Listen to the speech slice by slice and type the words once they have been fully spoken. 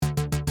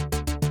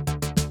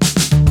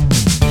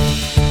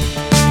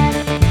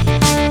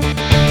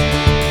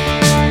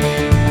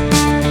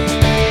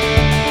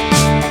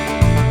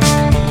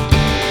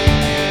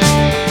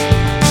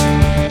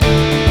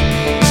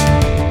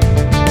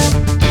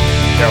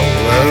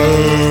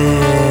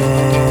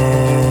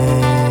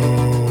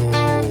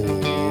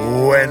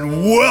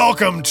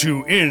Welcome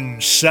to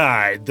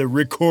Inside the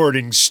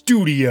Recording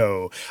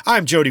Studio.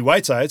 I'm Jody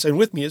Whitesides, and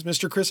with me is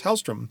Mr. Chris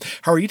Hellstrom.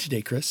 How are you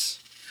today,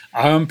 Chris?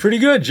 I'm pretty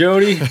good,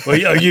 Jody.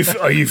 Are you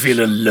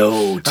feeling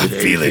low today?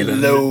 I'm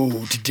feeling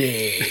low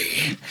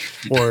today.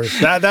 Or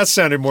that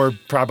sounded more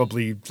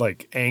probably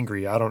like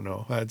angry. I don't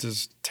know. That's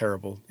just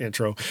terrible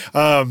intro.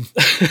 Trying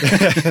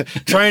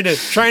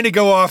to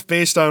go off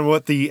based on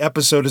what the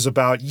episode is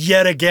about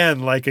yet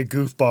again, like a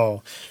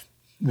goofball.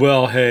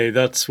 Well, hey,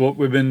 that's what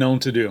we've been known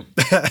to do.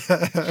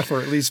 Or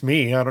at least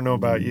me. I don't know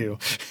about you.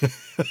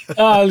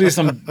 At least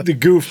I'm the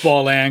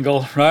goofball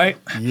angle, right?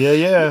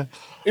 Yeah.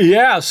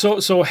 Yeah,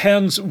 so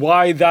hence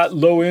why that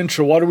low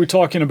intro. What are we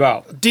talking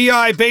about?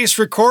 DI-based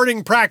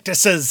recording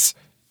practices.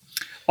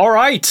 All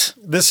right.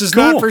 This is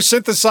Cool. not for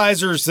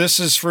synthesizers. This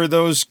is for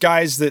those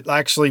guys that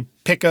actually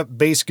pick up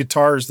bass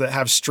guitars that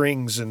have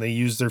strings and they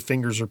use their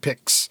fingers or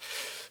picks.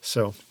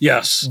 So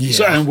Yes. Yeah.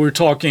 So, and we're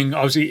talking,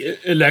 obviously,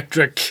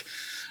 electric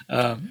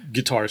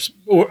guitars,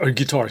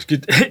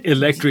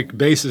 electric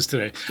basses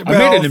today. I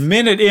made it a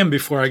minute in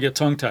before I get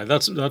tongue-tied.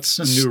 That's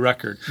a new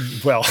record.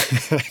 Well,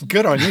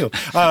 good on you.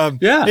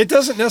 Yeah. It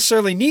doesn't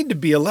necessarily need to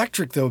be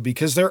electric, though,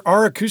 because there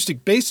are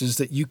acoustic basses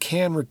that you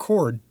can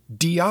record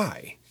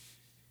DI.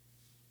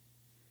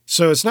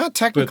 So it's not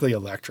technically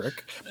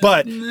electric,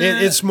 but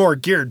it's more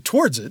geared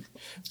towards it.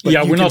 But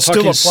Yeah, you we're can not still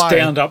talking apply-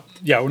 stand-up.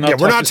 Yeah, we're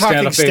not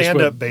talking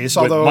stand-up bass,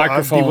 although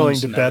I'd be willing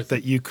to bet that.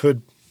 that you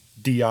could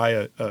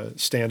DI a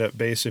stand-up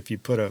bass if you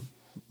put a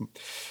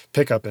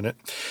pickup in it.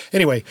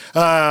 Anyway,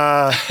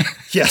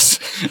 yes,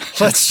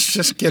 let's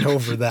just get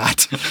over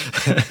that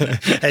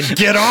and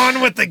get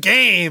on with the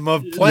game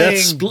of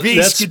playing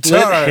bass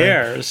guitar. Split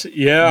hairs.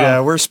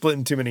 Yeah, we're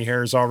splitting too many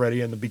hairs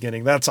already in the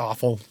beginning. That's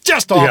awful.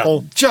 Just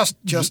awful. Yeah.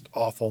 Just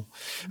awful.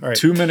 All right.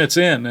 2 minutes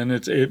in,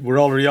 and we're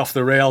already off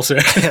the rails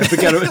here. We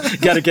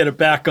got to get it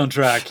back on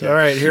track. Here. All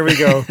right, here we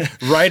go.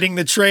 Riding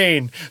the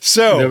train.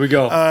 So There we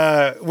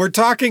go. We're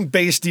talking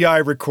bass DI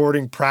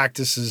recording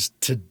practices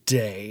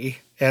today.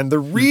 And the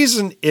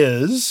reason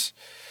is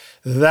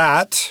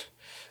that,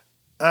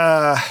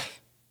 I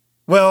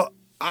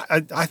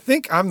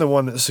think I'm the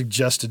one that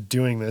suggested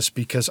doing this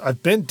because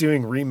I've been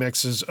doing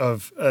remixes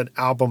of an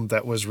album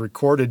that was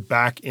recorded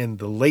back in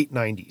the late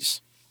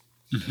 90s.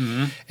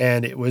 Mm-hmm.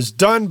 And it was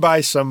done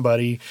by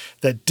somebody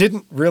that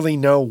didn't really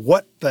know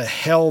what the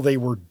hell they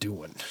were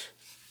doing.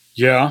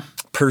 Yeah.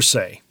 Per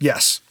se,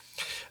 yes.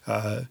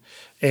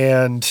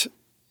 And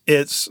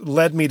it's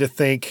led me to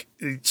think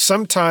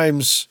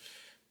sometimes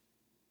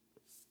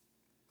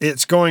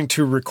it's going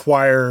to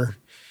require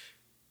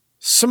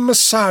some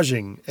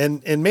massaging.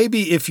 And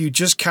maybe if you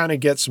just kind of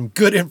get some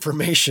good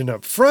information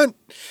up front,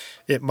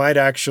 it might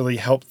actually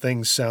help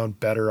things sound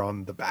better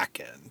on the back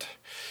end.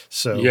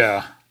 So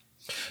Yeah.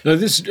 Now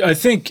I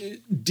think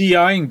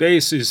DIing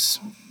bass is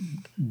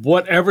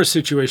whatever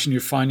situation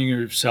you're finding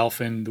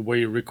yourself in, the way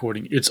you're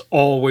recording, it's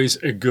always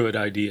a good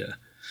idea.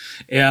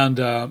 And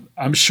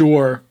I'm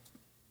sure,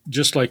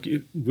 just like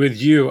with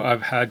you,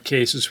 I've had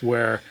cases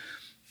where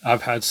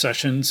I've had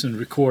sessions and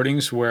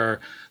recordings where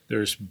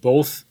there's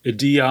both a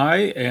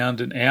DI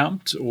and an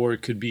amp, or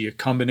it could be a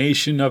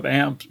combination of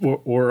amps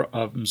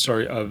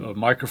of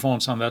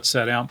microphones on that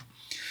set amp.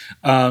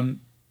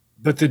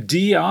 But the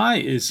DI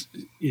is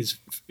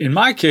in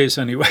my case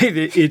anyway,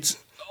 it's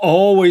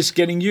always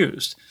getting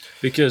used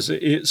because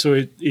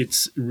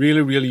it's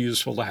really, really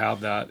useful to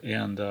have that.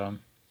 And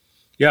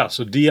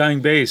so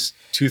DIing bass,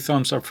 2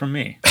 thumbs up from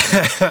me.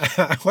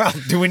 Well,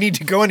 do we need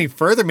to go any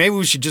further? Maybe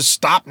we should just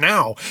stop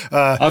now.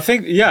 I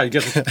think, you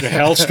get the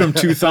Hellstrom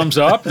 2 thumbs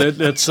up.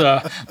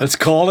 Let's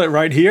call it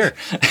right here.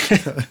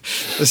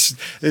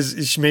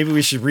 Maybe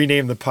we should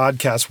rename the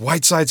podcast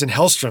Whitesides and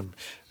Hellstrom.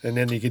 And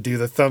then you could do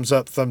the thumbs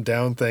up, thumb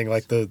down thing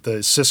like the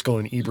Siskel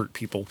and Ebert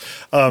people.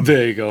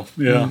 There you go.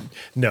 Yeah.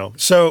 No.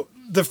 So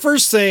the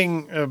first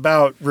thing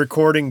about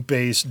recording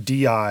bass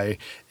DI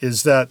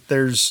is that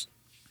there's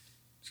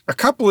a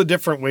couple of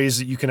different ways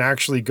that you can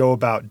actually go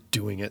about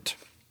doing it.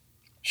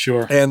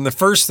 Sure. And the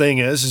first thing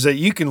is that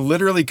you can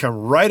literally come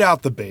right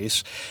out the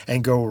bass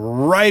and go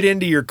right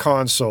into your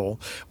console,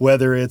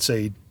 whether it's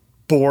a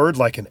board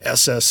like an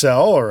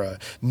SSL or a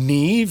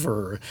Neve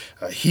or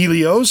a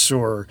Helios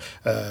or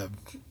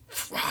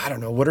I don't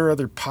know, what are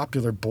other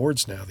popular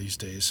boards now these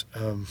days?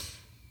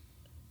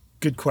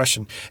 Good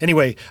question.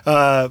 Anyway,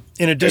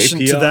 in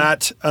addition to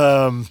that,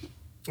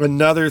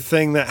 another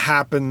thing that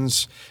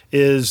happens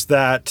is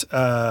that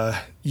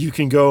you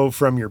can go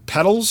from your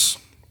pedals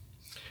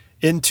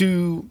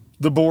into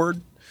the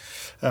board.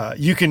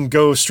 You can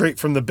go straight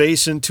from the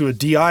bass into a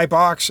DI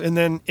box and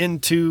then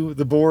into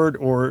the board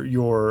or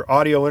your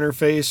audio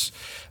interface.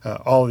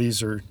 All of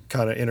these are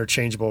kind of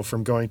interchangeable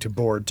from going to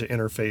board to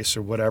interface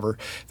or whatever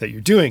that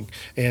you're doing.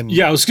 And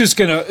I was just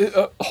going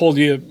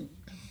to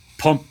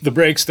pump the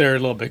brakes there a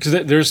little bit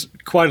because there's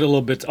quite a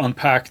little bit to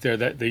unpack there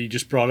that you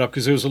just brought up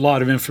because there was a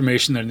lot of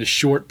information there in this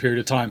short period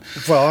of time.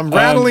 Well, I'm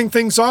rattling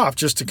things off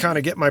just to kind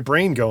of get my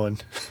brain going.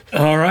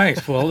 All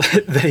right. Well,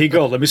 there you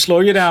go. Let me slow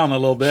you down a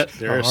little bit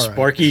there,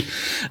 Sparky.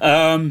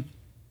 Right.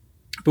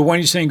 But when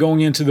you're saying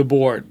going into the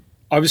board,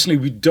 obviously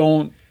we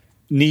don't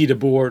need a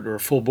board or a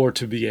full board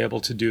to be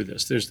able to do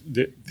this. There's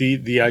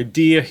the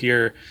idea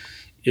here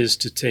is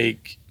to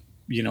take,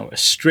 a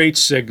straight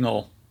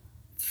signal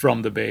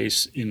from the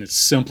bass in its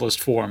simplest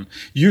form.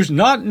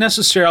 Not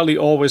necessarily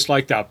always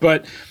like that,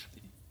 but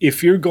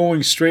if you're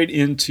going straight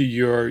into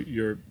your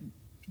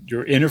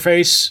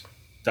interface,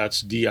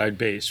 that's DI'd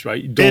bass,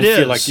 right? You don't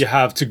feel like you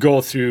have to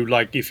go through,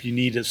 like if you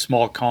need a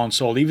small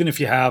console, even if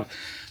you have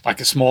like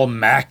a small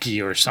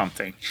Mackie or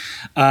something,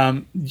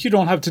 you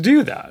don't have to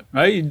do that,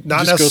 right? You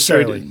Not just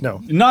necessarily, go straight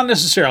in. no. Not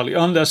necessarily,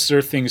 unless there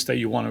are things that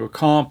you want to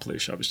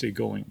accomplish, obviously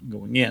going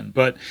in.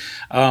 But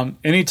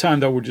anytime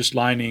that we're just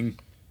lining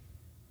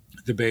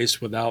the bass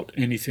without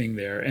anything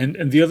there.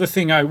 And the other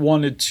thing I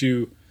wanted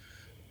to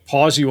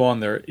pause you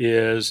on there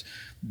is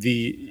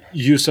the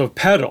use of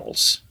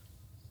pedals,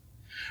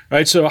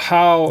 right? So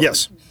how...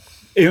 Yes.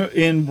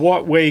 In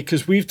what way,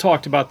 because we've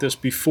talked about this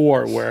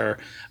before, where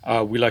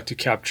we like to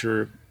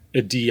capture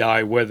a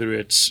DI, whether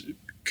it's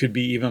could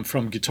be even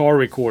from guitar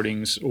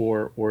recordings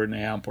or an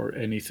amp or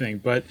anything.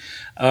 But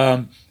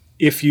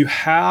if you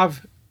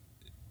have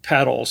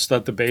pedals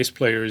that the bass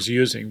player is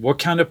using, what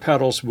kind of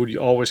pedals would you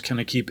always kind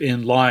of keep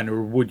in line,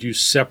 or would you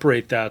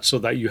separate that so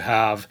that you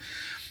have,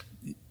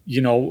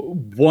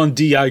 one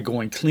DI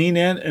going clean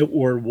in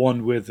or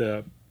one with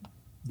a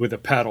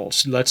pedal?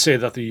 So let's say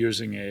that they're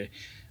using a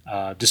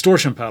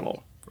distortion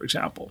pedal, for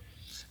example.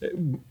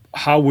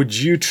 How would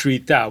you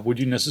treat that? Would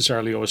you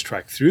necessarily always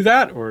track through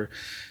that, or?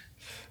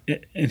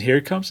 And here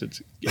it comes.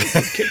 It's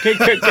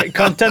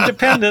content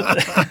dependent.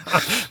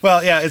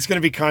 Well, yeah, it's going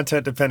to be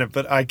content dependent,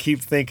 but I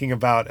keep thinking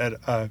about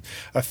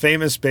a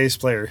famous bass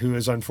player who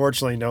is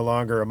unfortunately no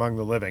longer among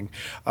the living.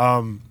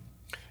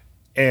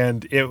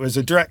 And it was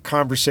a direct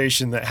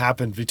conversation that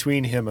happened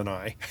between him and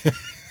I.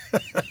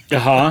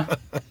 Uh-huh.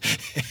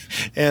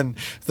 And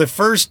the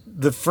first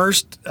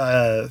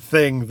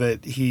thing that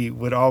he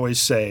would always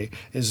say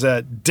is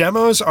that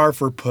demos are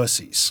for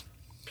pussies.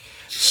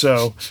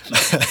 So,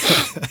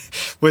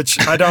 which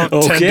I don't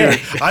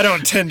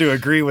tend to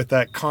agree with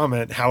that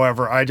comment.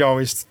 However, I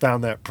always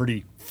found that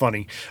pretty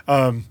funny.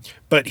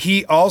 But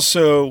he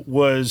also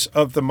was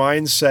of the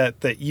mindset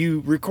that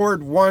you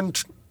record one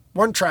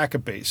track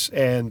of bass,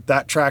 and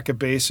that track of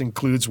bass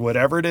includes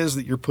whatever it is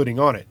that you're putting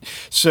on it.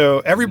 So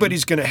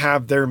everybody's going to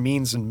have their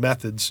means and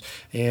methods.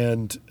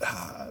 And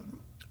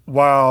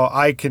while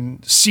I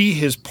can see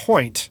his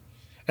point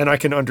and I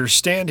can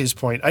understand his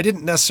point, I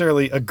didn't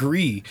necessarily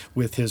agree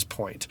with his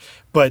point.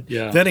 But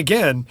then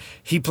again,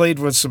 he played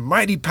with some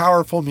mighty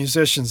powerful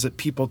musicians that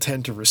people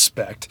tend to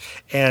respect,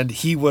 and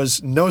he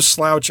was no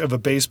slouch of a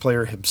bass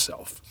player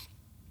himself.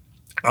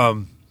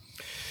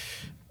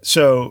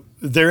 So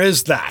there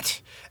is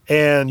that.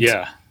 And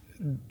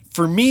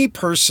for me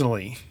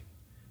personally,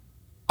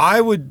 I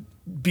would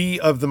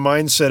be of the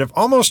mindset of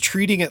almost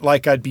treating it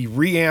like I'd be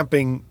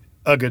reamping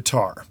a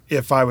guitar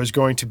if I was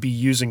going to be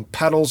using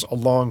pedals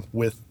along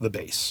with the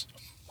bass.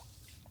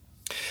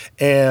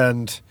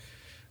 And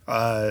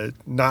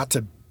not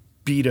to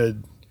beat a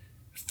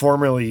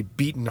formerly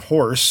beaten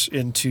horse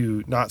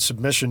into not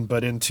submission,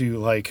 but into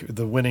like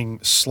the winning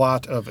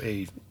slot of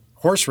a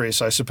horse race,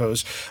 I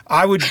suppose,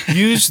 I would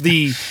use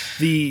the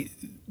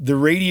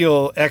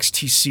Radial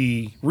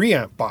XTC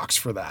reamp box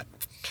for that,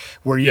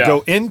 where you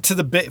go into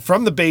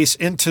from the bass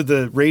into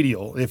the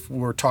Radial, if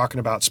we're talking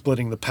about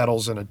splitting the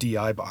pedals in a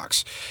DI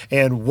box.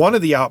 And one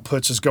of the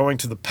outputs is going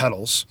to the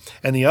pedals,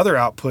 and the other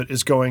output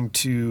is going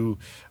to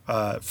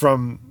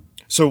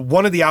so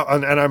one of the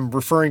and I'm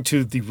referring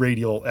to the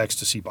Radial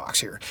Ecstasy box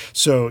here.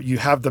 So you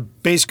have the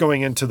bass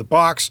going into the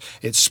box.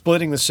 It's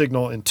splitting the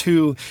signal in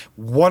two.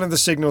 One of the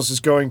signals is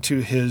going to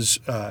his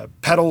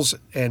pedals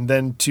and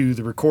then to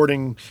the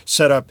recording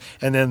setup.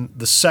 And then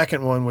the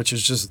second one, which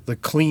is just the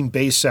clean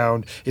bass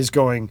sound, is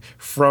going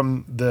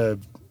from the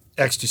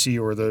Ecstasy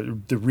or the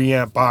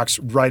reamp box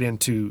right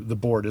into the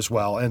board as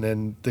well. And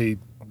then they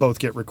both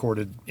get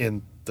recorded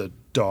in the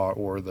DAW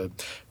or the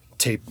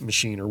tape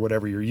machine or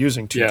whatever you're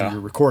using to do your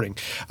recording.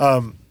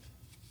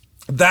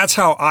 That's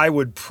how I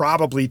would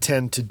probably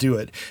tend to do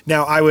it.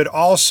 Now, I would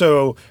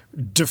also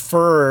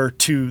defer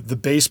to the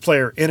bass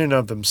player in and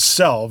of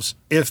themselves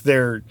if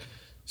their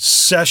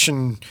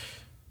session,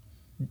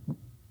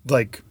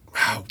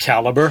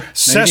 caliber,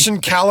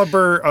 session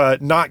caliber,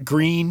 not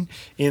green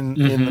in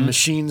the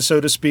machine,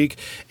 so to speak,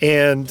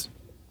 and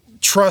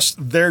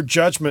trust their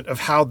judgment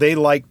of how they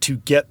like to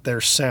get their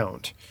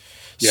sound.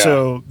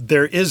 So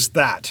there is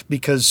that,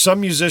 because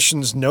some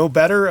musicians know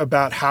better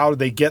about how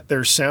they get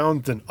their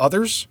sound than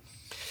others.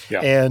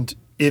 And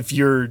if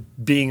you're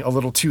being a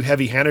little too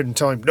heavy-handed and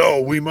telling them,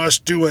 no, we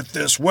must do it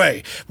this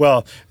way,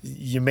 well,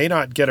 you may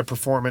not get a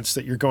performance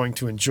that you're going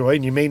to enjoy,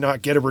 and you may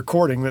not get a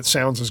recording that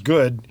sounds as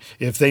good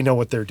if they know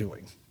what they're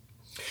doing.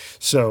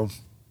 So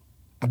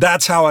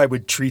that's how I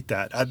would treat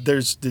that.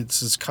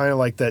 It's kind of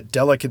like that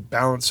delicate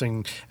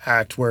balancing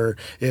act where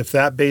if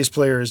that bass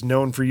player is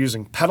known for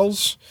using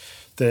pedals,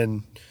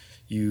 then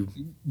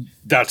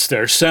that's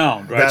their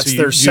sound, right? That's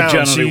their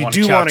sound. So you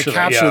do want to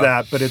capture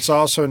that, but it's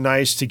also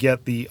nice to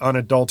get the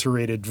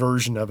unadulterated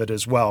version of it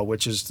as well,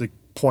 which is the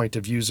point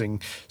of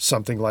using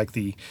something like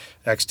the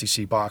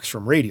XTC box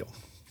from Radial.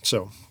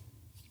 So,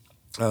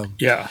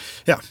 yeah.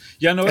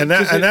 No, and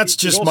that's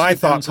just my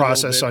thought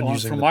process on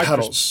using the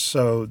pedals. Perspective.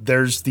 So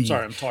there's the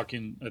Sorry, I'm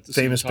talking at the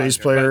famous same time bass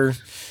here, player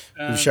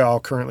who shall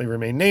currently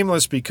remain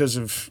nameless because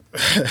of,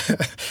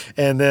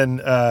 and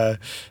then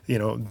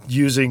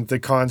using the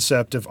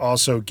concept of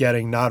also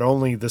getting not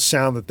only the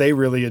sound that they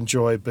really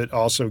enjoy, but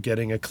also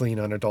getting a clean,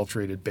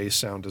 unadulterated bass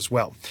sound as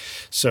well.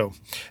 So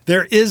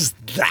there is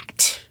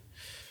that.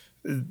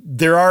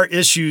 There are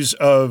issues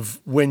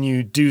of when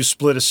you do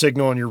split a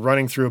signal and you're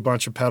running through a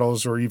bunch of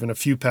pedals or even a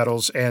few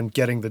pedals and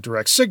getting the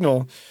direct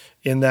signal,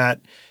 in that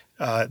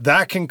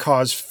that can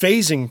cause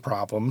phasing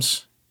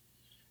problems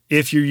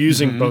if you're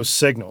using both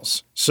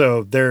signals.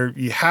 So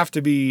you have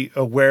to be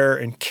aware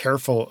and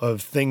careful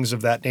of things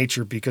of that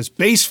nature, because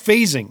bass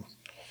phasing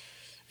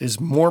is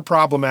more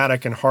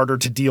problematic and harder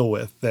to deal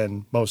with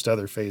than most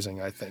other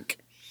phasing, I think.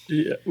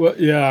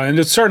 Yeah, and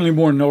it's certainly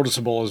more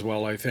noticeable as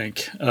well, I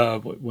think,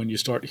 when you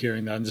start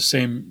hearing that. And the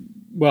same,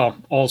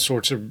 all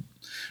sorts of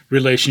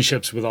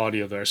relationships with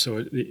audio there,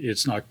 so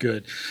it's not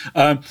good.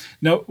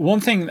 Now, one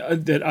thing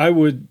that I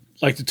would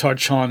like to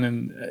touch on,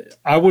 and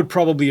I would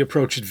probably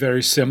approach it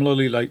very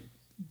similarly like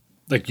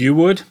you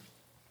would,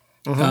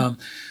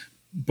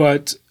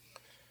 but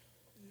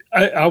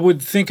I would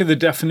think of the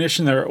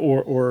definition there,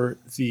 or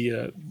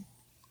the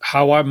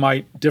how I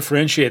might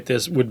differentiate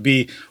this would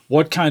be,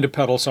 what kind of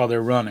pedals are they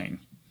running?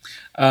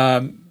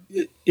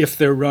 If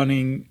they're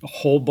running a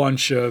whole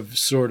bunch of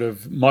sort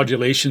of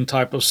modulation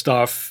type of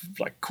stuff,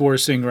 like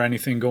chorusing or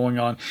anything going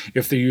on,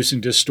 if they're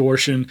using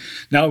distortion.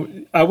 Now,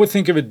 I would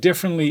think of it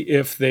differently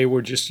if they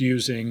were just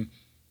using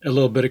a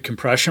little bit of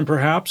compression,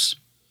 perhaps.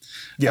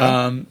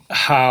 Yeah.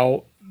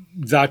 How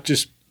that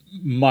just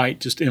might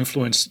just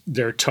influence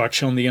their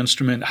touch on the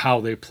instrument, how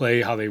they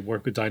play, how they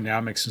work with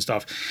dynamics and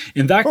stuff.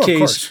 In that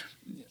case,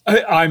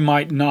 I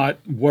might not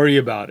worry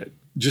about it,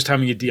 just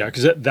having a DI,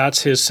 because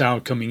that's his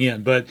sound coming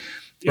in. But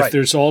if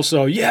there's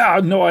also, I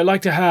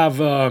like to have,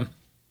 I'm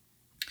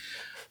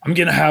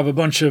going to have a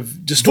bunch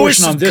of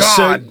distortion on this.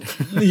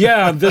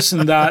 This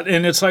and that.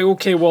 And it's like,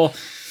 okay, well,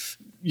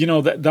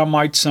 that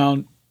might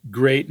sound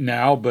great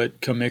now,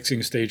 but come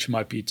mixing stage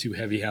might be too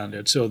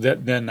heavy-handed. So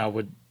then I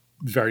would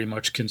very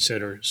much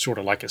consider sort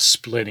of like a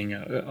splitting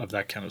of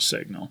that kind of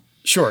signal.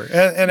 Sure.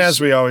 And as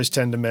we always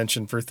tend to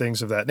mention for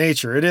things of that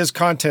nature, it is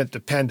content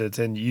dependent,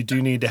 and you do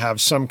need to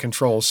have some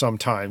control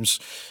sometimes.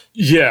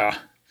 Yeah.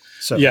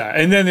 So. Yeah.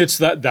 And then it's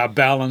that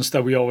balance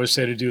that we always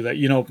say to do that,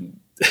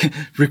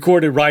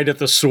 record it right at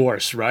the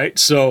source, right?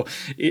 So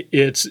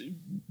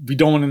we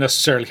don't want to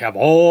necessarily have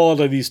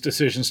all of these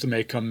decisions to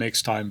make come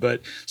mix time,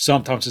 but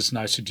sometimes it's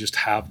nice to just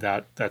have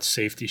that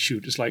safety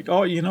shoot. It's like,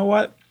 oh, you know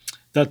what?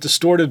 That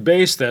distorted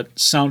bass that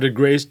sounded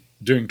great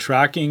during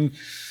tracking,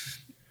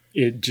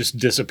 it just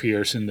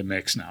disappears in the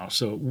mix now.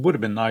 So it would have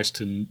been nice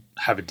to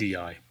have a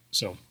DI.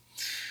 So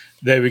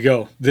there we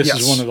go. This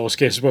is one of those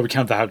cases where we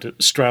kind of have to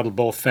straddle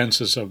both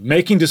fences of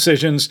making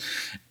decisions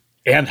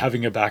and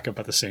having a backup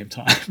at the same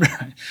time.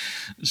 Right?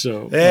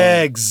 So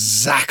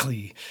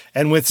exactly.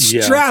 And with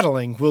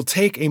straddling, we'll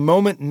take a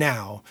moment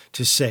now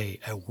to say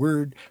a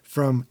word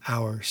from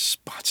our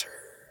sponsor.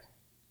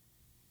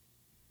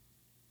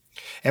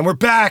 And we're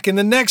back, and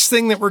the next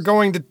thing that we're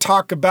going to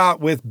talk about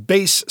with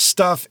bass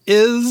stuff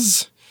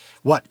is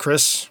what,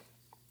 Chris?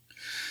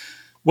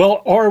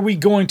 Well, are we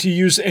going to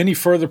use any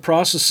further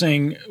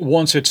processing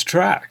once it's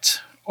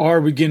tracked?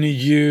 Are we going to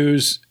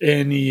use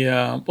any,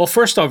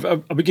 first off,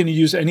 are we going to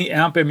use any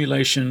amp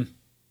emulation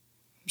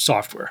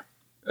software?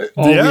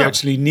 Are we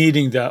actually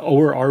needing that,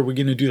 or are we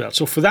going to do that?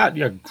 So for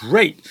that,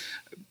 great.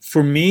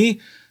 For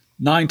me,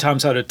 9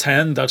 times out of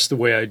 10, that's the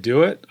way I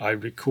do it. I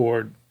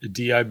record a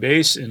DI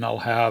bass, and I'll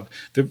have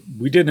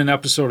we did an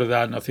episode of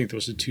that, and I think there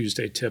was a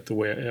Tuesday tip, the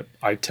way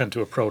I tend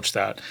to approach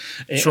that.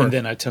 And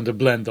then I tend to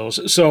blend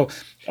those. So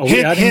are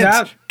we adding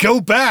that? Go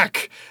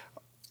back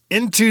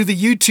into the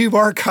YouTube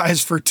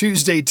archives for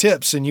Tuesday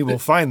tips, and you will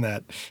find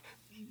that.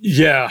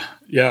 Yeah.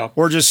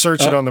 Or just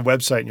search it on the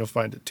website, and you'll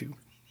find it too.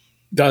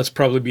 That's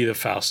probably be the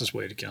fastest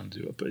way to kind of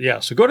do it.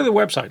 But so go to the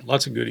website.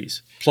 Lots of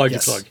goodies. Plug.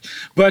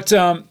 But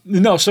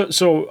no,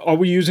 so are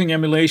we using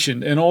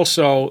emulation? And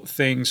also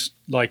things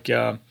like,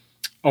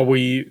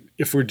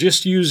 if we're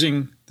just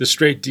using the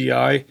straight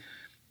DI,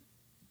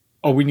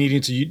 are we needing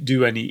to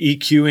do any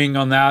EQing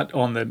on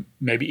that,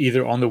 maybe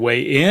either on the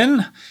way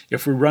in?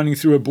 If we're running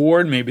through a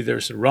board, maybe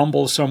there's a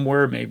rumble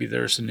somewhere, maybe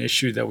there's an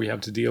issue that we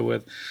have to deal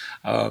with.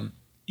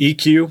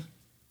 EQ.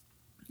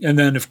 And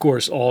then, of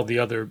course, all the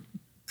other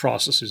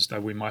processes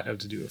that we might have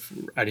to do if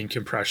we're adding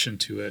compression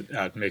to it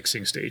at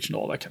mixing stage and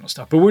all that kind of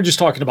stuff. But we're just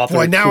talking about the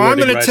recording. Now I'm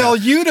going to tell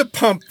you to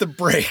pump the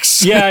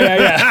brakes.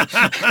 Yeah.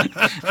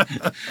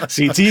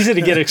 See, it's easy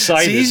to get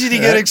excited. It's easy to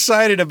get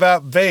excited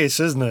about bass,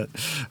 isn't it?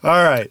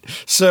 All right.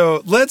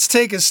 So let's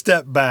take a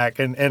step back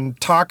and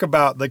talk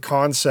about the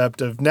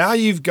concept of, now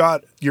you've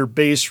got your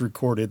bass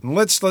recorded, and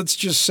let's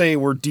just say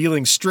we're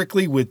dealing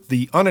strictly with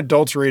the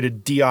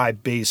unadulterated DI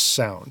bass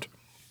sound.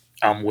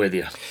 I'm with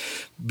you.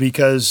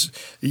 Because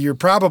you're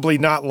probably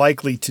not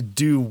likely to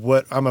do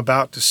what I'm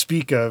about to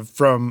speak of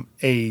from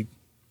a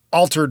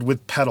altered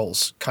with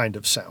pedals kind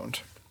of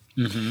sound.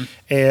 Mm-hmm.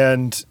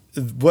 And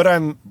what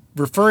I'm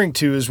referring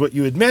to is what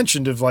you had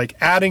mentioned of like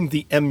adding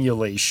the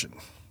emulation.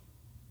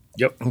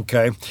 Yep.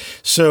 Okay.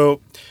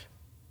 So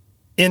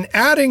in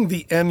adding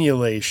the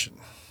emulation,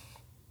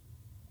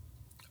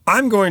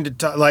 I'm going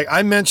to like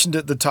I mentioned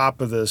at the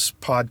top of this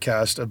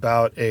podcast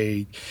about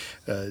a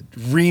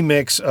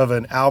remix of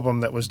an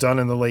album that was done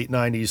in the late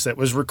 90s that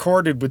was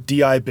recorded with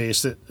DI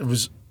bass that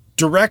was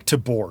direct to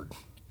board,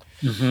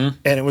 mm-hmm.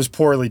 and it was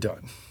poorly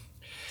done.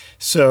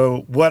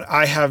 So what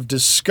I have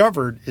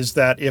discovered is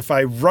that if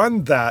I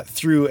run that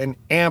through an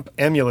amp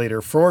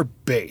emulator for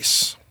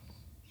bass,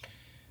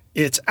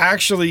 it's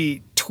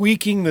actually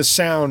tweaking the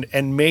sound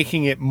and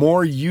making it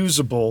more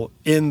usable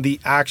in the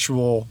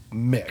actual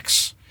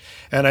mix.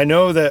 And I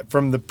know that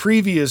from the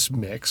previous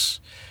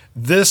mix,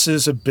 this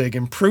is a big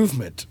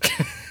improvement.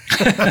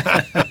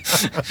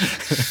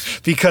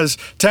 Because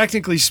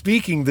technically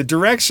speaking, the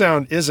direct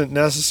sound isn't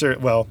necessary.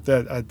 Well,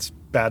 it's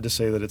bad to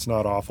say that it's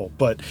not awful,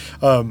 but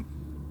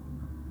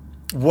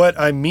what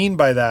I mean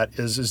by that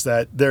is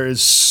that there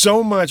is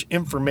so much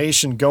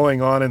information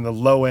going on in the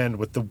low end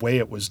with the way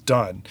it was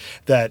done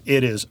that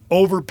it is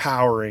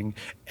overpowering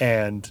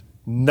and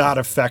not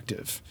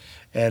effective.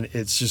 And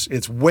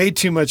it's way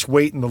too much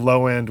weight in the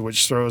low end,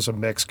 which throws a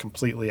mix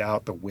completely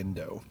out the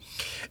window.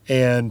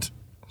 And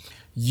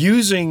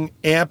using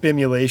amp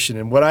emulation,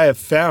 and what I have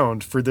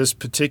found for this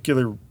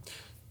particular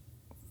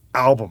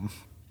album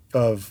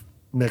of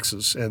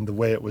mixes and the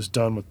way it was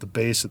done with the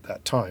bass at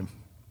that time,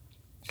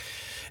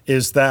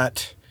 is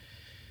that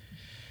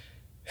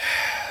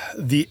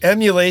the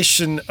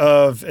emulation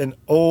of an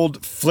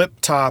old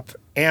flip-top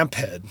amp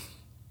head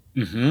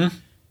mm-hmm.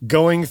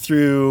 going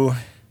through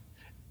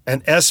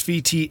an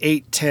SVT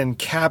 810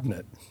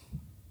 cabinet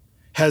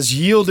has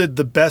yielded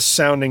the best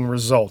sounding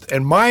result.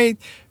 And my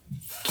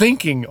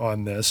thinking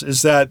on this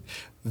is that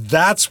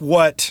that's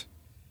what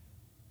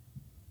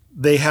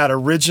they had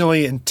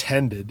originally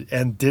intended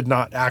and did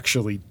not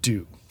actually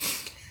do.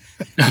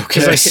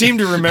 Because I seem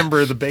to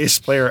remember the bass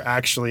player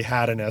actually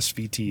had an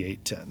SVT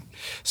 810.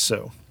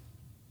 So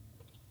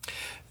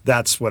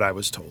that's what I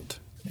was told.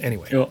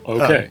 Anyway. Oh,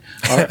 okay.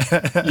 All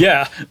right.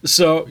 Yeah.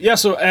 So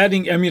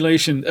adding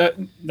emulation.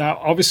 Now,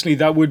 obviously,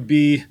 that would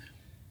be,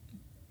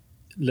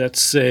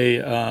 let's say,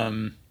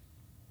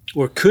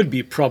 or could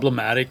be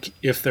problematic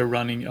if they're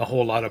running a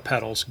whole lot of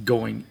pedals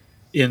going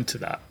into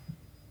that.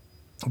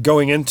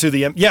 Going into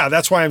the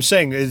that's why I'm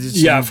saying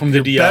from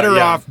the DI, better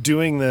off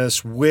doing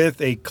this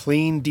with a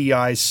clean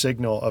DI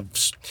signal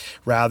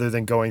rather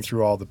than going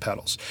through all the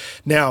pedals.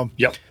 Now,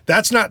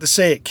 that's not to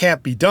say it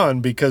can't be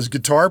done, because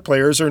guitar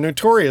players are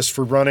notorious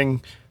for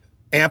running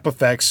amp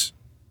effects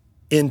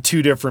in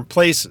two different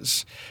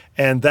places,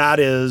 and that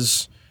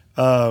is,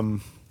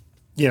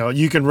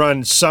 you can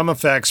run some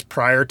effects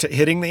prior to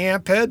hitting the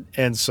amp head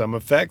and some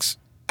effects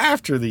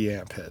after the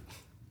amp head.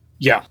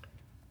 Yeah.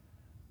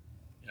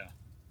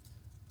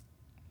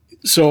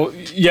 So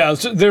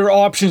there are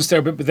options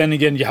there, but then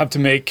again, you have to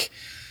make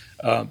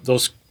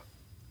those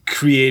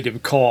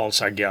creative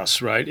calls, I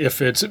guess, right?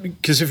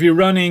 Because if you're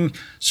running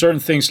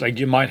certain things, like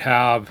you might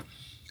have,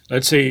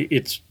 let's say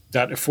it's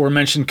that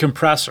aforementioned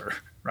compressor,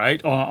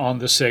 right, on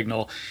the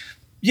signal.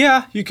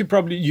 Yeah, you could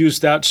probably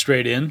use that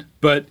straight in,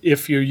 but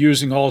if you're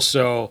using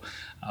also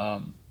a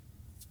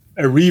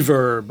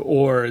reverb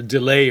or a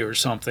delay or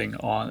something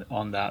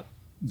on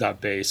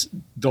that bass,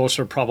 those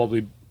are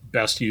probably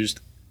best used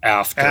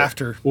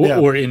after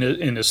or in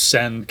a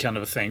send kind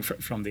of a thing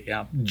from the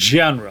amp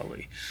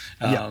generally.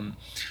 And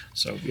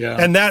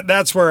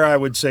that's where I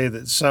would say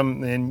that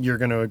and you're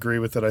going to agree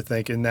with it, I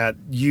think, in that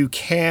you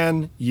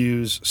can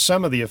use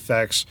some of the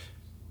effects,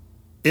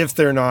 if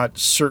they're not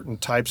certain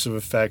types of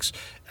effects,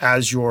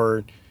 as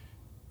your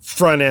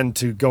front end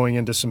to going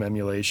into some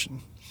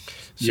emulation.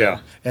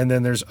 And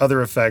then there's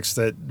other effects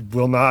that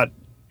will not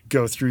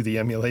go through the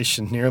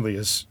emulation nearly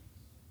as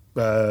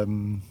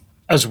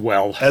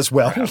well.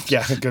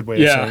 Yeah, a good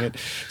way of saying it.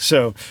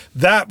 So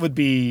that would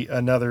be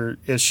another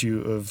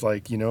issue of,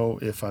 like,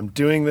 if I'm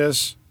doing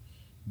this,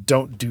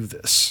 don't do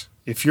this.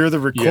 If you're the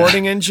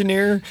recording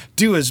engineer,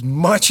 do as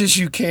much as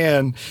you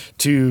can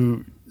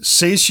to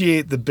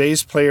satiate the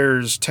bass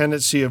player's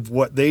tendency of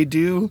what they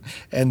do,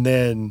 and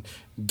then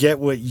get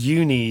what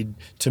you need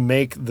to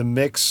make the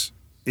mix,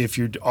 if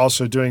you're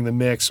also doing the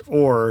mix,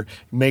 or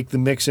make the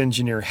mix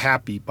engineer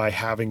happy by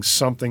having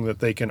something that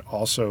they can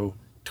also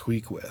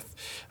tweak with.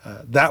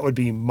 That would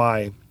be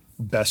my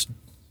best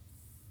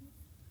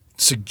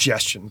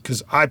suggestion,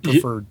 because I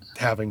prefer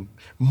having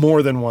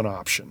more than one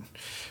option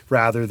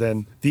rather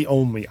than the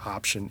only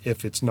option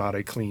if it's not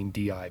a clean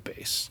DI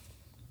bass.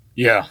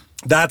 Yeah.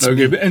 That's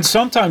okay. And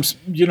sometimes,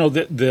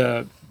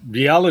 the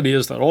reality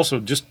is that also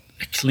just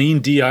a clean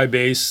DI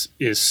bass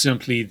is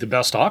simply the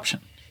best option.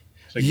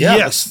 Like,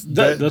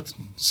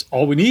 that's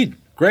all we need.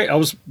 Great. I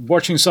was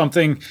watching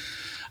something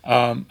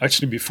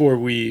actually before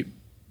we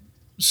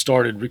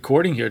started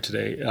recording here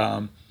today.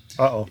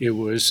 Uh-oh.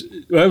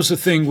 That was the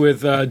thing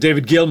with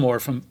David Gilmour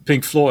from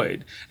Pink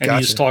Floyd, and Gotcha.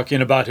 he's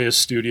talking about his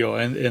studio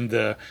and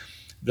the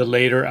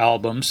later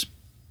albums,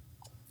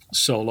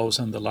 solos,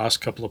 and the last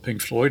couple of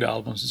Pink Floyd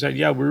albums. He said,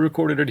 "Yeah, we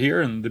recorded it here,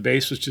 and the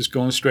bass was just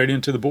going straight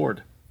into the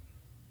board."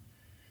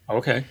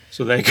 Okay,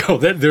 so there you go.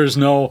 There's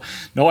no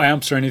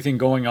amps or anything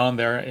going on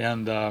there,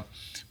 and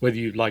whether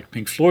you like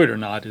Pink Floyd or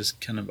not is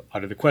kind of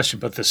out of the question.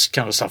 But this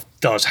kind of stuff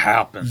does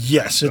happen.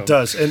 Yes, it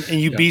does, and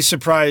you'd be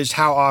surprised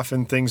how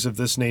often things of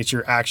this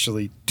nature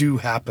actually do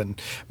happen.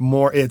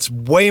 It's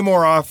way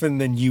more often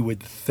than you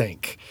would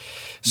think.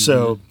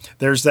 So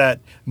there's that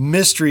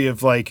mystery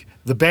of like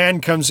the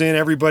band comes in,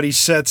 everybody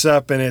sets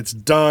up, and it's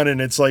done, and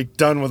it's like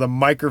done with a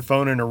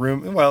microphone in a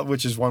room, well,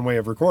 which is one way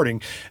of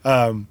recording.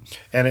 And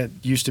it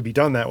used to be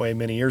done that way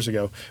many years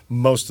ago,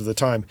 most of the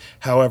time.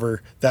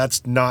 However,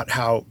 that's not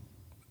how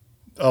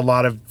a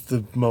lot of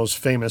the most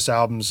famous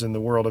albums in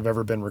the world have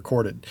ever been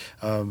recorded.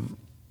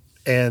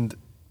 And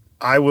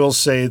I will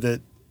say that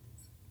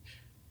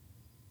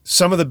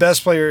some of the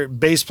best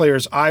bass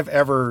players I've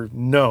ever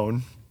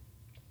known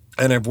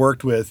and I've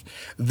worked with,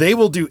 they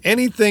will do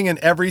anything and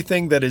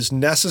everything that is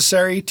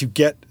necessary to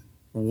get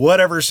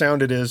whatever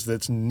sound it is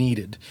that's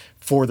needed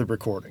for the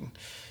recording.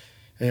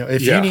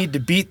 If you need to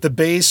beat the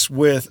bass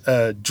with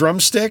a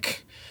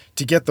drumstick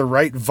to get the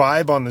right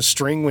vibe on the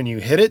string when you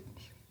hit it,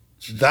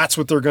 that's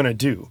what they're going to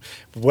do,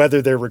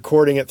 whether they're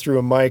recording it through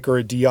a mic or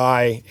a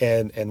DI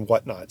and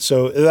whatnot.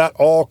 So that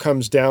all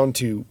comes down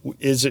to,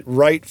 is it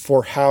right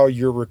for how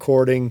you're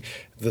recording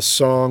the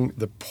song,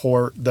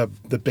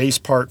 the bass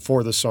part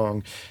for the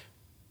song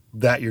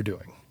that you're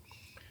doing.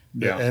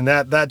 Yeah. And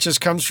that just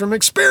comes from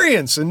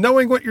experience and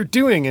knowing what you're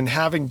doing and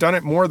having done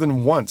it more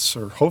than once,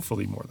 or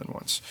hopefully more than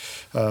once.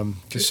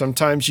 Because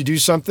sometimes you do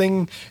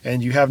something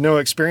and you have no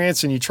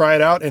experience and you try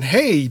it out and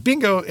hey,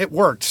 bingo, it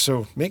worked.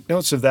 So make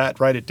notes of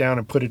that, write it down,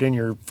 and put it in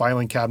your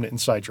filing cabinet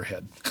inside your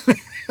head.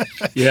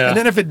 Yeah. And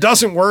then if it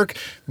doesn't work,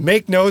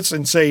 make notes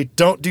and say,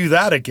 don't do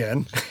that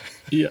again.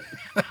 Yeah.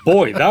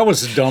 Boy, that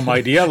was a dumb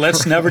idea.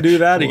 Let's never do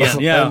that again.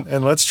 Yeah.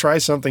 And let's try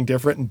something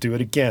different and do it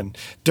again.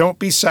 Don't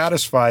be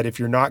satisfied if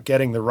you're not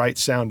getting the right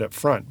sound up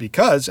front,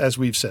 because, as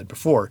we've said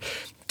before,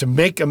 to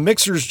make a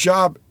mixer's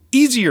job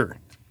easier,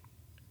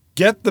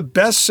 get the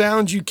best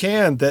sound you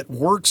can that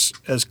works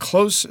as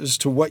close as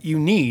to what you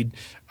need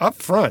up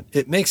front.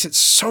 It makes it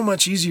so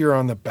much easier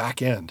on the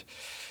back end.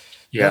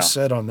 Yeah. Enough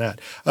said on that.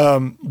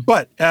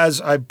 But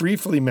as I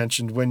briefly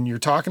mentioned, when you're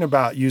talking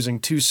about using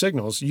two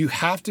signals, you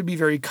have to be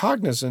very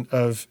cognizant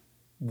of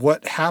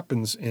what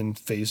happens in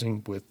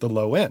phasing with the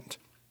low end.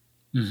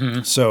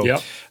 Mm-hmm. So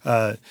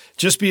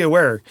just be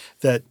aware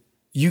that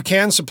you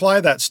can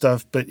supply that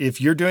stuff, but if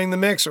you're doing the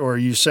mix or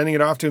you're sending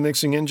it off to a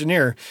mixing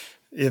engineer,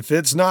 if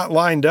it's not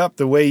lined up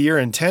the way you're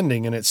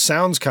intending and it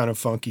sounds kind of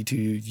funky to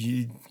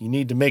you, you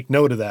need to make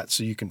note of that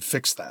so you can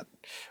fix that,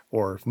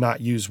 or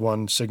not use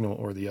one signal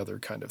or the other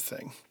kind of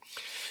thing.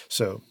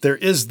 So there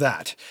is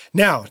that.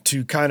 Now,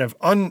 to kind of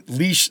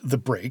unleash the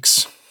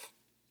brakes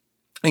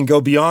and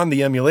go beyond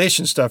the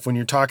emulation stuff when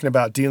you're talking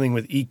about dealing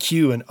with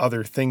EQ and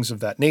other things of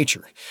that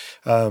nature.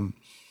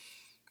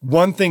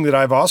 One thing that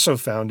I've also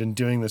found in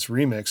doing this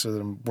remix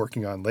that I'm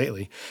working on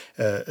lately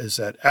is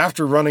that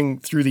after running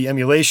through the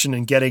emulation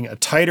and getting a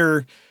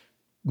tighter,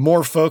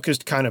 more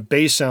focused kind of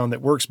bass sound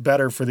that works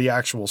better for the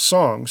actual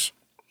songs,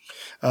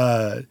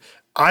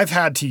 I've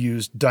had to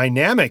use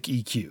dynamic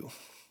EQ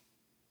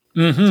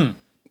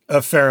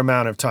a fair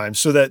amount of times,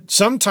 so that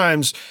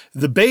sometimes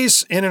the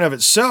bass in and of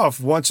itself,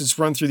 once it's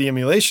run through the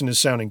emulation, is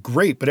sounding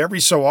great, but every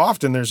so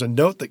often there's a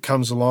note that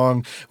comes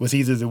along with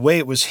either the way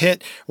it was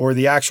hit or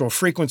the actual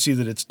frequency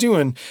that it's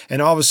doing,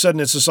 and all of a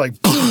sudden it's just like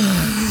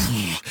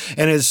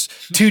and it's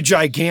too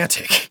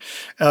gigantic.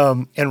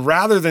 And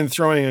rather than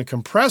throwing a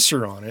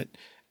compressor on it,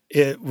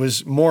 it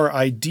was more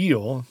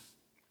ideal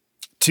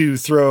to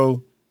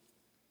throw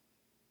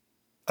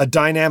a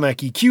dynamic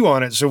EQ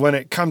on it. So when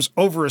it comes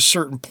over a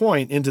certain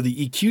point into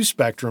the EQ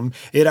spectrum,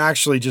 it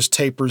actually just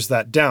tapers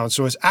that down.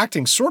 So it's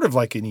acting sort of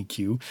like an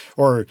EQ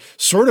or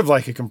sort of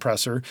like a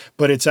compressor,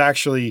 but it's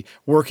actually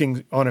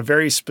working on a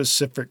very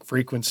specific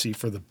frequency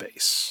for the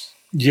bass.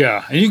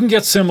 Yeah, and you can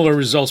get similar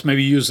results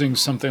maybe using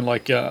something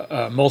like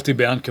a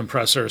multi-band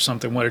compressor or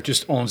something where it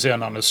just owns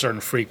in on a certain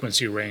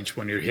frequency range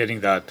when you're hitting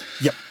that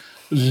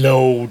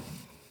low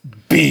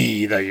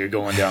B that you're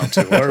going down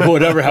to, or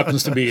whatever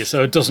happens to be,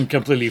 so it doesn't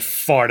completely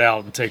fart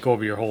out and take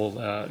over your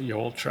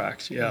whole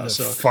tracks. Yeah,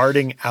 so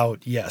farting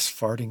out, yes,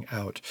 farting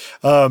out.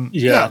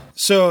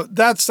 So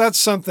that's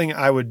something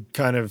I would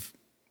kind of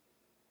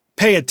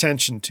pay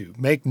attention to.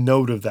 Make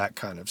note of that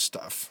kind of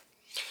stuff,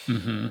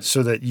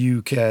 so that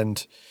you can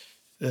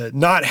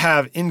not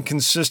have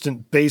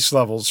inconsistent bass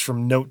levels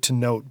from note to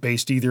note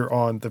based either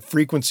on the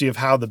frequency of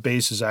how the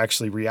bass is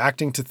actually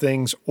reacting to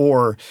things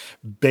or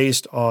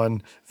based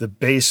on the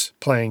bass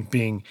playing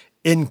being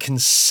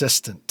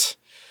inconsistent.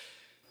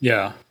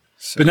 Yeah.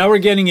 So. But now we're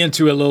getting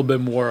into a little bit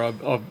more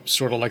of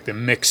sort of like the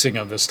mixing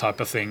of this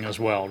type of thing as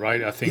well,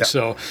 right? I think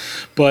so.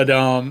 But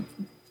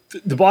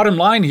the bottom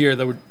line here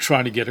that we're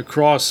trying to get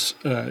across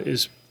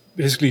is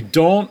basically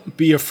don't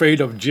be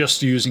afraid of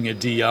just using a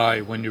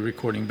DI when you're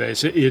recording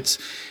bass. It's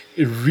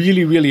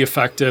really, really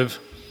effective.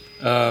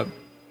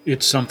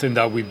 It's something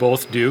that we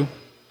both do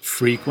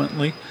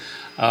frequently.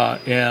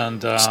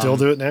 And still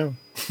do it now.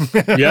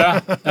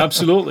 Yeah,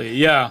 absolutely.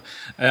 Yeah.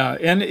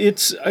 And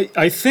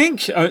I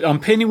think I'm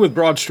painting with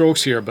broad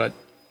strokes here, but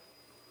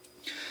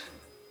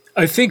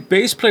I think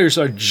bass players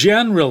are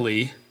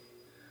generally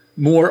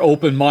more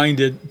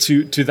open-minded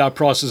to that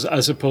process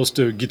as opposed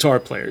to guitar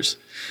players,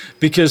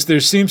 because there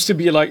seems to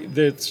be like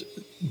the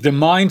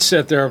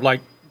mindset there of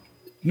like,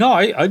 no,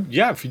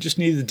 if you just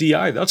need the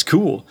DI, that's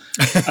cool.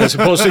 As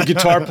opposed to a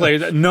guitar player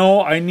that,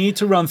 no, I need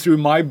to run through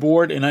my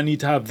board and I need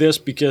to have this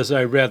because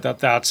I read that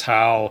that's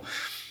how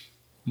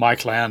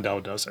Mike Landau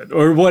does it,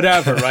 or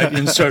whatever, right?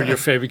 Insert your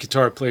favorite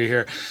guitar player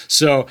here.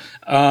 So,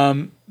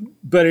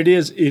 but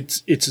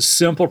it's a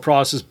simple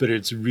process, but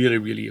it's really,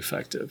 really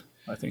effective.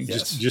 I think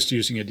just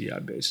using a DI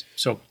bass.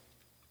 So,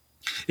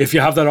 if you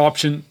have that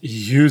option,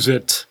 use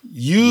it.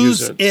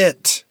 Use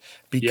it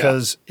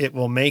because it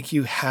will make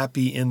you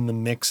happy in the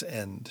mix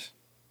end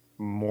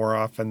more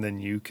often than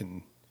you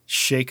can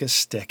shake a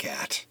stick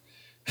at.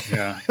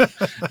 Yeah. Do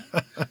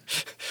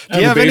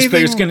you have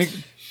anything?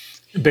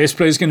 Bass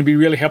player is going to be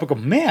really happy. Go,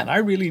 man, I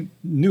really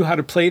knew how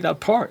to play that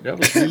part. That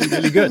was really,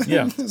 really good.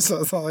 Yeah. So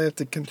that's all I have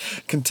to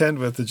contend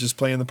with is just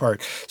playing the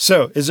part.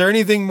 So is there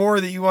anything more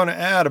that you want to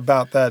add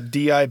about that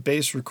DI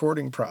bass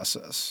recording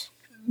process?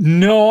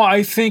 No,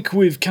 I think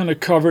we've kind of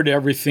covered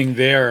everything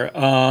there.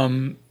 I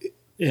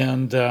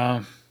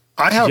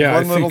have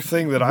one little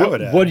thing that I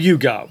would add. What do you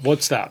got?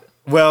 What's that?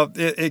 Well,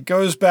 it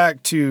goes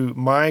back to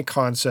my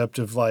concept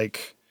of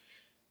like,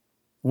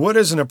 what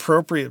is an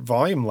appropriate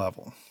volume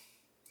level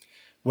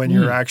when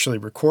you're actually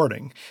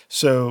recording?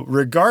 So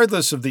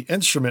regardless of the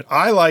instrument,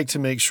 I like to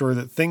make sure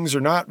that things are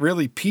not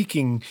really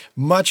peaking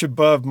much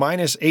above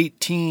minus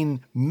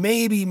 18,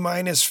 maybe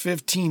minus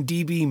 15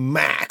 dB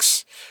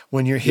max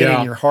when you're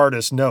hitting your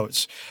hardest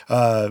notes,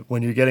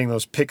 when you're getting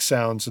those pick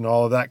sounds and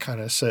all of that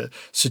kind of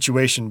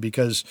situation.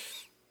 Because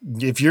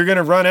if you're going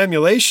to run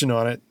emulation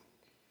on it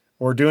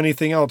or do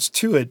anything else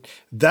to it,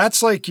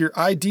 that's like your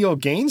ideal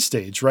gain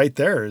stage right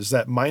there, is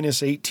that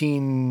minus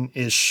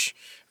 18-ish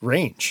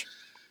range.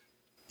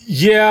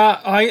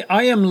 Yeah,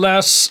 I am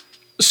less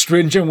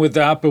stringent with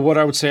that, but what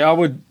I would say,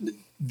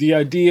 the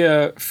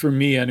idea for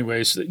me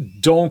anyways,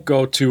 don't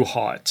go too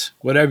hot.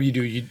 Whatever you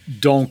do, you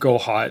don't go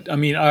hot. I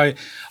mean, I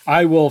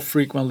will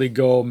frequently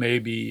go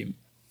maybe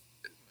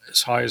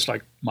as high as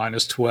like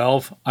minus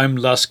 12. I'm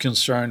less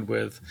concerned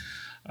with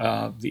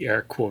the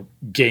air quote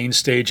gain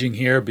staging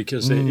here,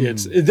 because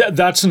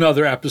that's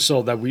another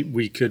episode that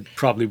we could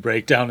probably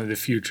break down in the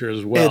future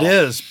as well. It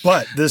is,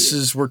 but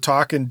we're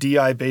talking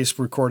DI based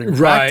recording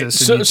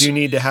practice, and you do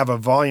need to have a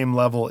volume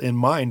level in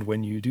mind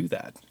when you do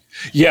that.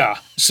 Yeah,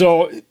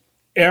 so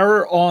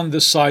err on the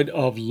side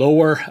of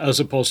lower as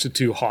opposed to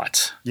too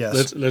hot.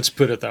 Yes, let's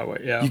put it that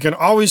way. Yeah, you can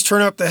always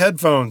turn up the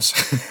headphones.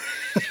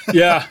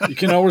 Yeah, you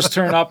can always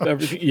turn up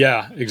everything.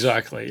 Yeah,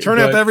 exactly. Turn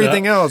up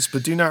everything else,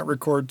 but do not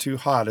record too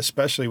hot,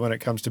 especially when it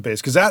comes to bass,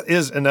 because that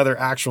is another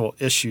actual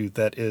issue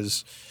that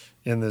is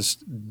in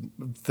this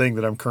thing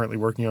that I'm currently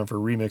working on for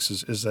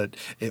remixes, is that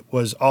it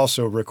was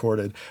also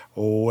recorded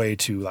way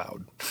too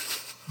loud.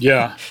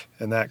 Yeah.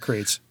 And that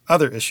creates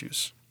other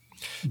issues.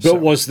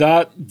 But was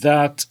that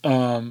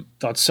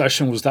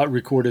session, was that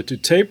recorded to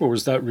tape, or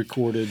was that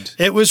recorded?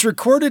 It was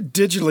recorded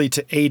digitally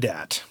to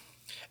ADAT.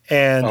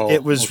 And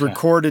it was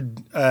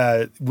recorded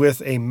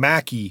with a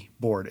Mackie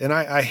board. And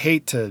I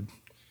hate to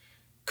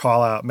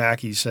call out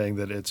Mackie saying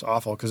that it's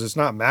awful, because it's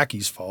not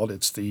Mackie's fault.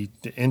 It's the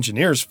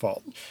engineer's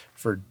fault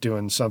for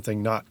doing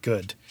something not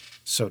good,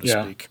 so to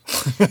speak.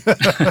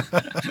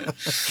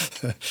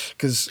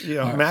 Because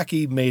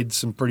Mackie made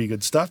some pretty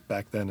good stuff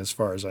back then, as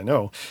far as I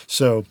know.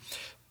 So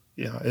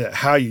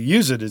how you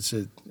use it is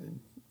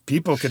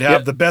people could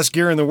have the best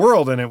gear in the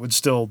world and it would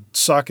still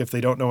suck if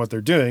they don't know what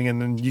they're doing.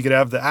 And then you could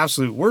have the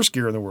absolute worst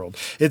gear in the world.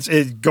 It's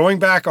going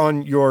back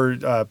on your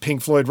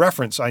Pink Floyd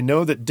reference. I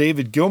know that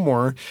David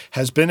Gilmour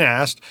has been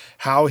asked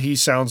how he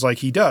sounds like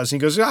he does.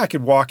 And he goes, I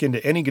could walk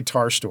into any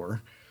guitar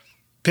store,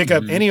 pick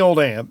up any old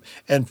amp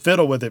and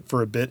fiddle with it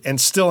for a bit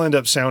and still end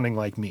up sounding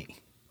like me.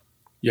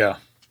 Yeah.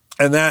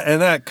 And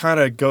that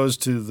kind of goes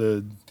to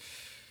the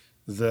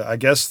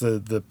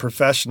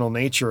professional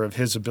nature of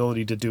his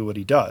ability to do what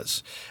he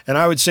does. And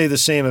I would say the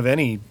same of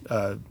any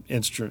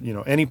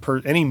instrument,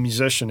 any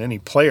musician, any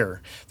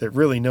player that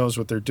really knows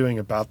what they're doing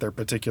about their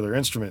particular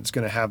instrument is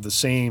going to have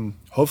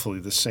hopefully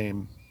the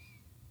same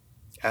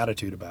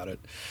attitude about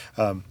it.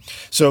 I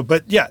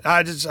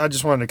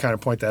just wanted to kind of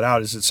point that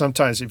out, is that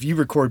sometimes if you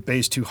record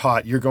bass too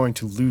hot, you're going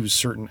to lose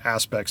certain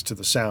aspects to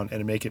the sound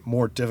and make it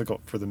more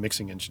difficult for the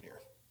mixing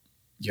engineer.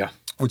 Yeah.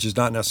 Which is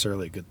not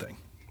necessarily a good thing.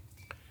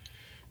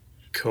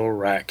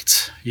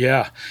 Correct.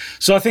 Yeah.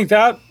 So I think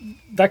that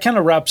kind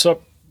of wraps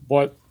up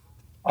what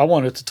I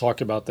wanted to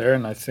talk about there,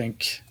 and I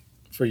think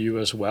for you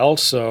as well.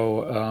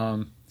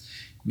 So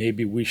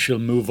maybe we shall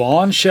move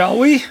on, shall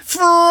we?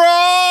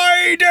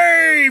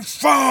 Friday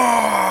Finds.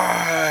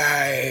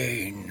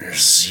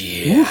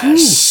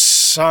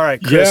 Yes. Yes. All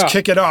right, Chris, Yeah.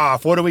 kick it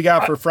off. What do we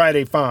got for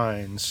Friday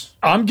finds?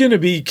 I'm going to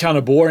be kind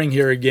of boring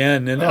here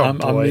again, and I'm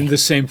boy. in the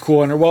same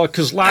corner. Well,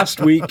 because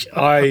last week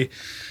I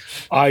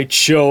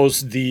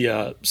chose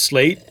the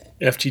Slate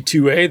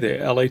FT2A, the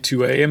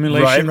LA2A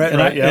emulation,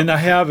 Right, yeah. and I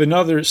have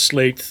another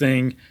Slate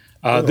thing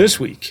this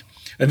week.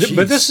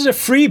 But this is a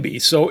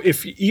freebie, so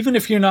even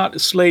if you're not a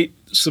Slate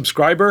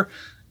subscriber,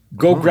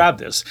 go grab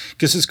this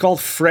because it's called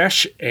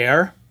Fresh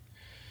Air.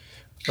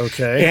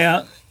 Okay.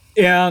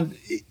 And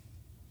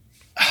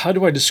how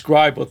do I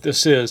describe what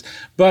this is?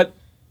 But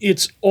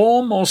it's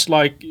almost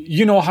like,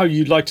 you know how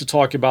you'd like to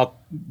talk about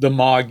the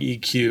Moog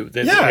EQ,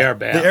 the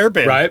airband. The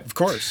airband, right? Of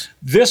course.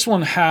 This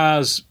one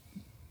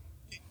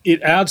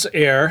it adds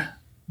air,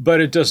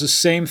 but it does the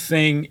same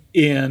thing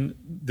in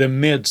the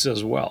mids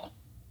as well.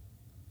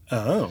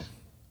 Oh.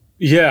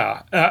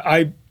 Yeah.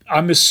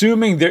 I'm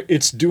assuming that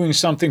it's doing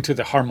something to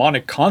the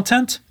harmonic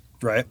content.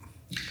 Right.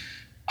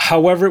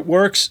 However it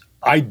works,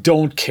 I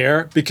don't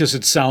care because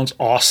it sounds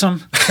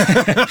awesome.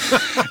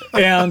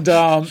 And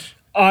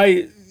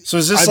So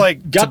is this I've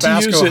like got to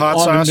use Tabasco it hot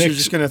on a sauce? You're mix.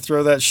 just going to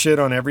throw that shit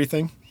on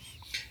everything?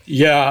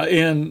 Yeah,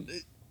 and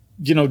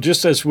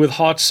just as with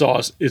hot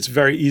sauce, it's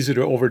very easy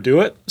to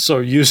overdo it. So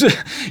use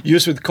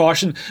with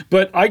caution.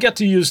 But I got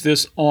to use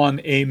this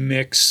on a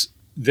mix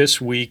this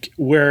week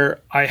where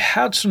I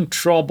had some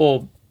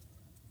trouble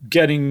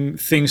getting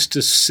things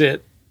to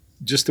sit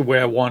just the way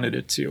I wanted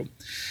it to.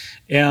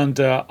 And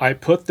I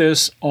put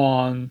this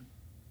on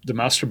the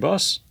master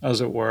bus,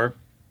 as it were,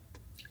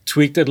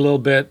 tweaked it a little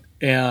bit,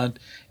 and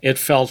it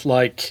felt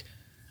like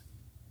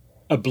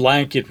a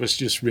blanket was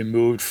just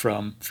removed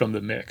from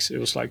the mix. It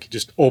was like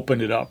just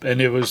opened it up,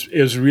 and it was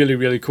really,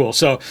 really cool.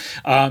 So,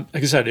 like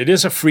I said, it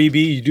is a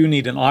freebie. You do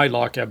need an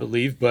iLock, I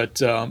believe, but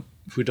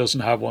who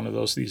doesn't have one of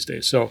those these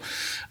days? So,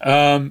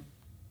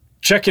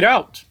 check it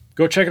out.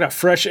 Go check it out.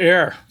 Fresh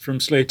Air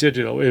from Slate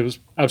Digital. It was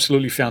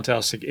absolutely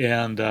fantastic,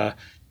 and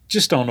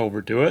just don't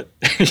overdo it.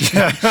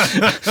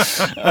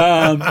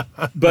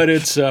 But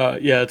it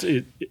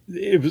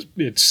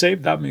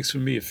saved that mix for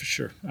me for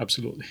sure.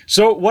 Absolutely.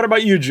 So what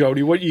about you,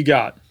 Jody? What you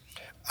got?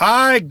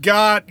 I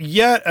got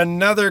yet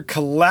another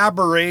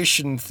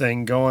collaboration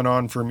thing going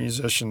on for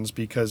musicians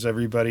because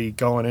everybody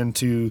going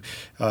into,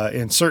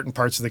 in certain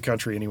parts of the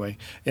country anyway,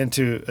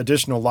 into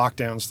additional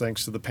lockdowns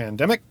thanks to the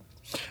pandemic.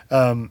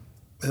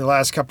 The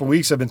last couple of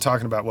weeks, I've been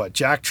talking about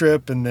Jack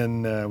Trip, and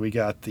then we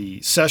got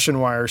the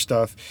Session Wire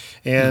stuff.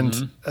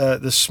 And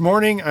this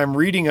morning, I'm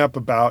reading up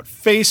about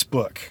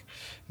Facebook.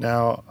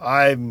 Now,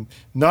 I'm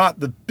not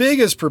the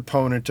biggest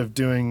proponent of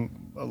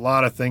doing a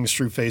lot of things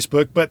through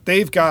Facebook, but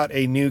they've got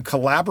a new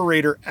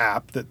collaborator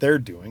app that they're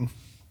doing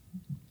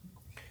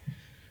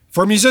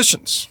for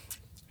musicians.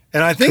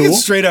 And I think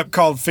it's straight up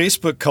called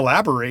Facebook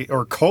Collaborate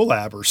or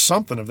Collab or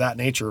something of that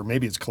nature, or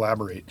maybe it's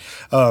Collaborate,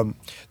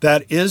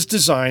 that is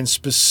designed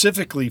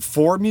specifically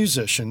for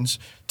musicians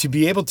to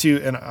be able to,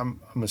 and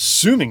I'm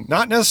assuming,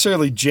 not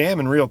necessarily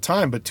jam in real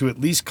time, but to at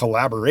least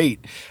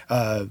collaborate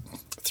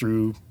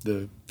through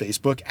the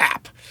Facebook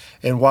app.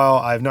 And while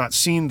I've not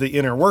seen the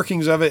inner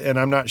workings of it, and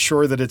I'm not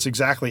sure that it's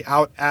exactly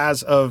out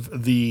as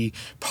of the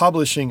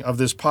publishing of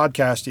this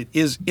podcast, it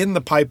is in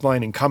the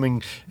pipeline and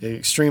coming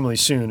extremely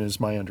soon, is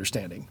my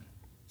understanding.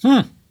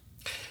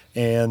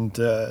 And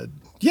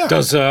yeah.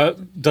 Does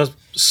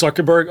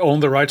Zuckerberg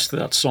own the rights to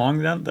that song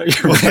then?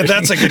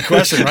 That's a good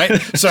question, right?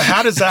 So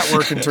how does that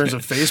work in terms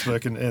of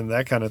Facebook and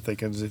that kind of thing?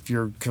 Because if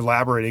you're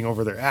collaborating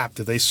over their app,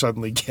 do they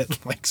suddenly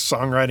get like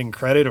songwriting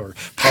credit or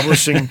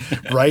publishing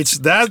rights?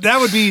 That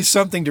would be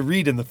something to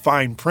read in the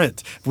fine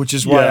print, which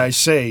is why I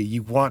say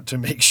you want to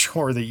make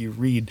sure that you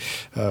read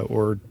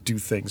or do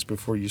things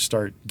before you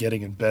start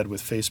getting in bed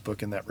with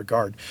Facebook in that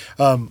regard.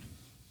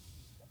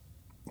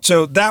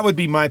 So that would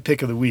be my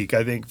pick of the week,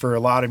 I think, for a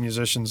lot of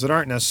musicians that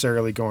aren't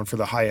necessarily going for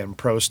the high-end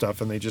pro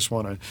stuff and they just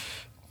want to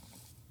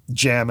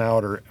jam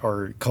out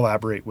or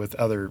collaborate with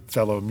other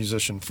fellow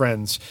musician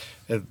friends.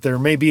 There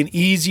may be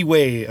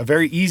a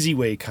very easy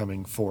way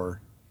coming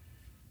for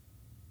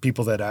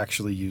people that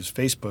actually use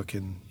Facebook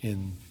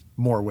in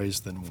more ways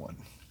than one.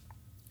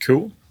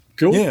 Cool.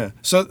 Yeah,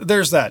 so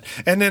there's that.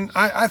 And then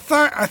I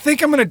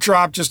think I'm going to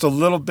drop just a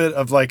little bit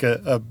of like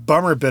a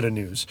bummer bit of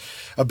news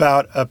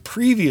about a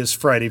previous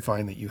Friday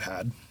find that you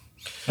had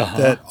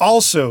that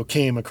also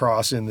came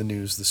across in the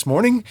news this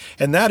morning,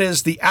 and that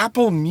is the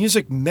Apple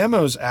Music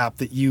Memos app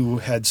that you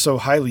had so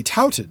highly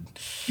touted.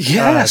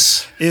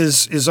 Yes.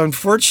 Is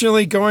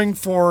unfortunately going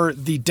for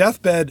the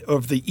deathbed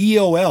of the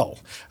EOL.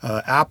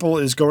 Apple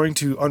is going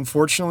to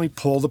unfortunately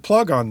pull the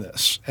plug on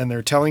this, and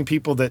they're telling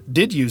people that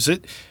did use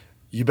it,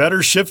 you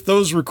better shift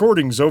those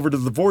recordings over to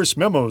the Voice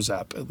Memos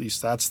app. At least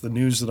that's the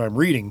news that I'm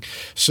reading.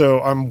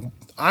 So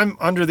I'm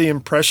under the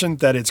impression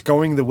that it's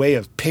going the way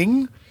of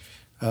Ping,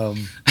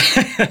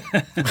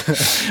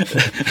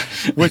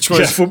 which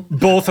was for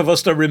both of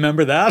us to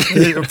remember that.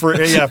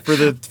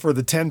 for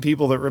the 10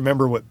 people that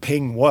remember what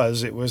Ping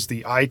was, it was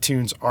the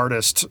iTunes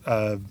artist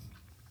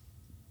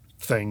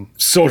thing,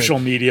 social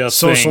media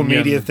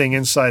thing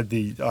inside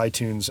the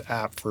iTunes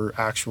app for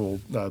actual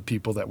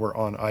people that were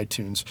on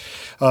iTunes.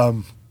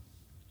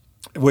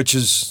 which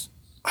is,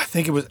 I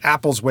think it was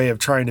Apple's way of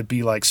trying to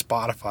be like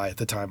Spotify at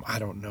the time. I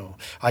don't know.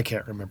 I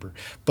can't remember.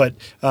 But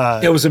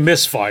it was a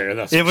misfire.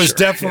 It was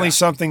definitely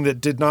something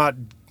that did not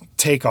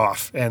take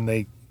off, and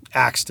they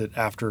axed it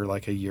after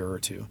like a year or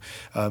two.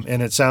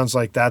 And it sounds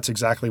like that's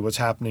exactly what's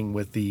happening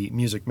with the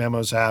Music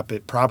Memos app.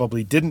 It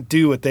probably didn't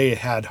do what they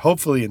had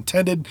hopefully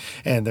intended,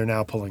 and they're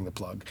now pulling the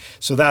plug.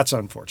 So that's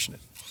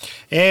unfortunate.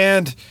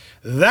 And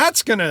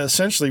that's going to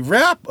essentially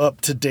wrap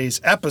up today's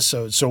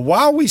episode. So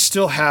while we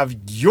still have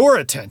your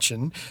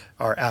attention,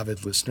 our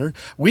avid listener,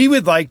 we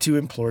would like to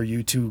implore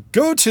you to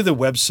go to the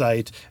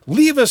website,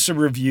 leave us a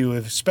review,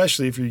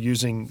 especially if you're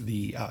using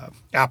the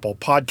Apple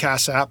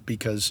Podcasts app,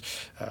 because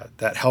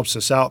that helps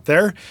us out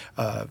there.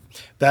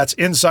 That's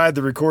Inside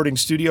the Recording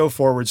Studio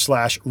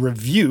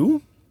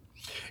 /review.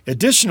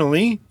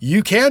 Additionally,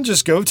 you can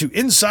just go to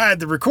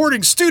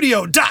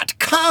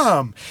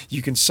InsideTheRecordingStudio.com.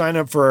 You can sign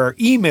up for our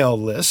email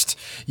list.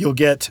 You'll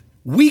get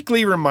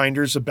weekly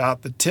reminders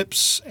about the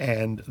tips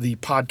and the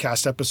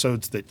podcast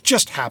episodes that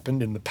just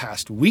happened in the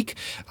past week.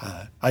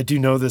 I do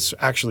know this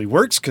actually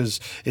works because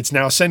it's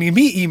now sending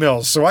me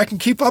emails so I can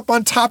keep up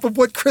on top of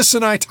what Chris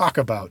and I talk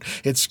about.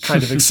 It's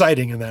kind of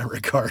exciting in that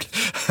regard.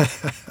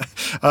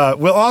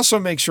 We'll also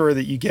make sure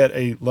that you get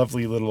a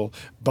lovely little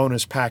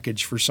bonus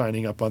package for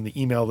signing up on the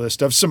email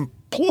list of some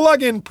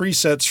plug-in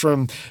presets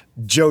from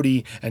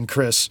Jody and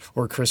Chris,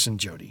 or Chris and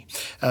Jody.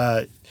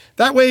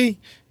 That way,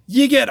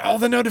 you get all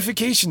the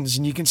notifications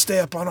and you can stay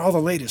up on all the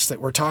latest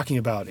that we're talking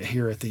about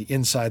here at the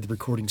Inside the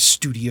Recording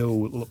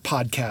Studio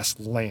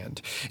podcast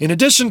land. In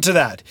addition to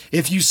that,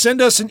 if you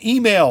send us an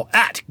email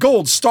at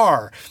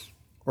goldstar,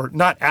 or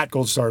not at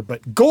goldstar,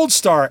 but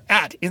goldstar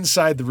at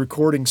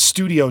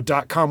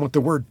InsideTheRecordingStudio.com with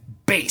the word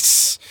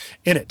bass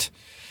in it,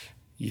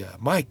 you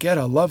might get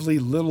a lovely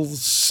little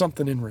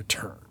something in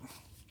return.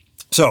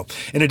 So,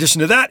 in addition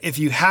to that, if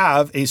you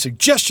have a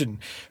suggestion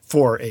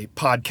for a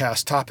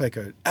podcast topic,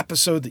 an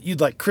episode that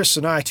you'd like Chris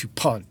and I to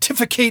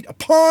pontificate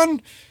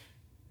upon,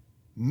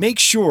 make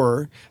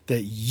sure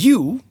that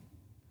you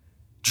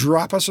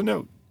drop us a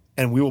note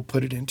and we will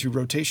put it into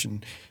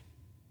rotation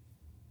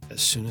as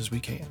soon as we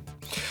can.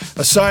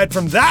 Aside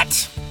from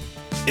that,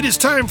 it is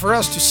time for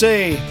us to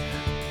say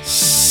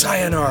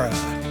sayonara.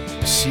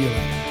 See you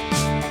later.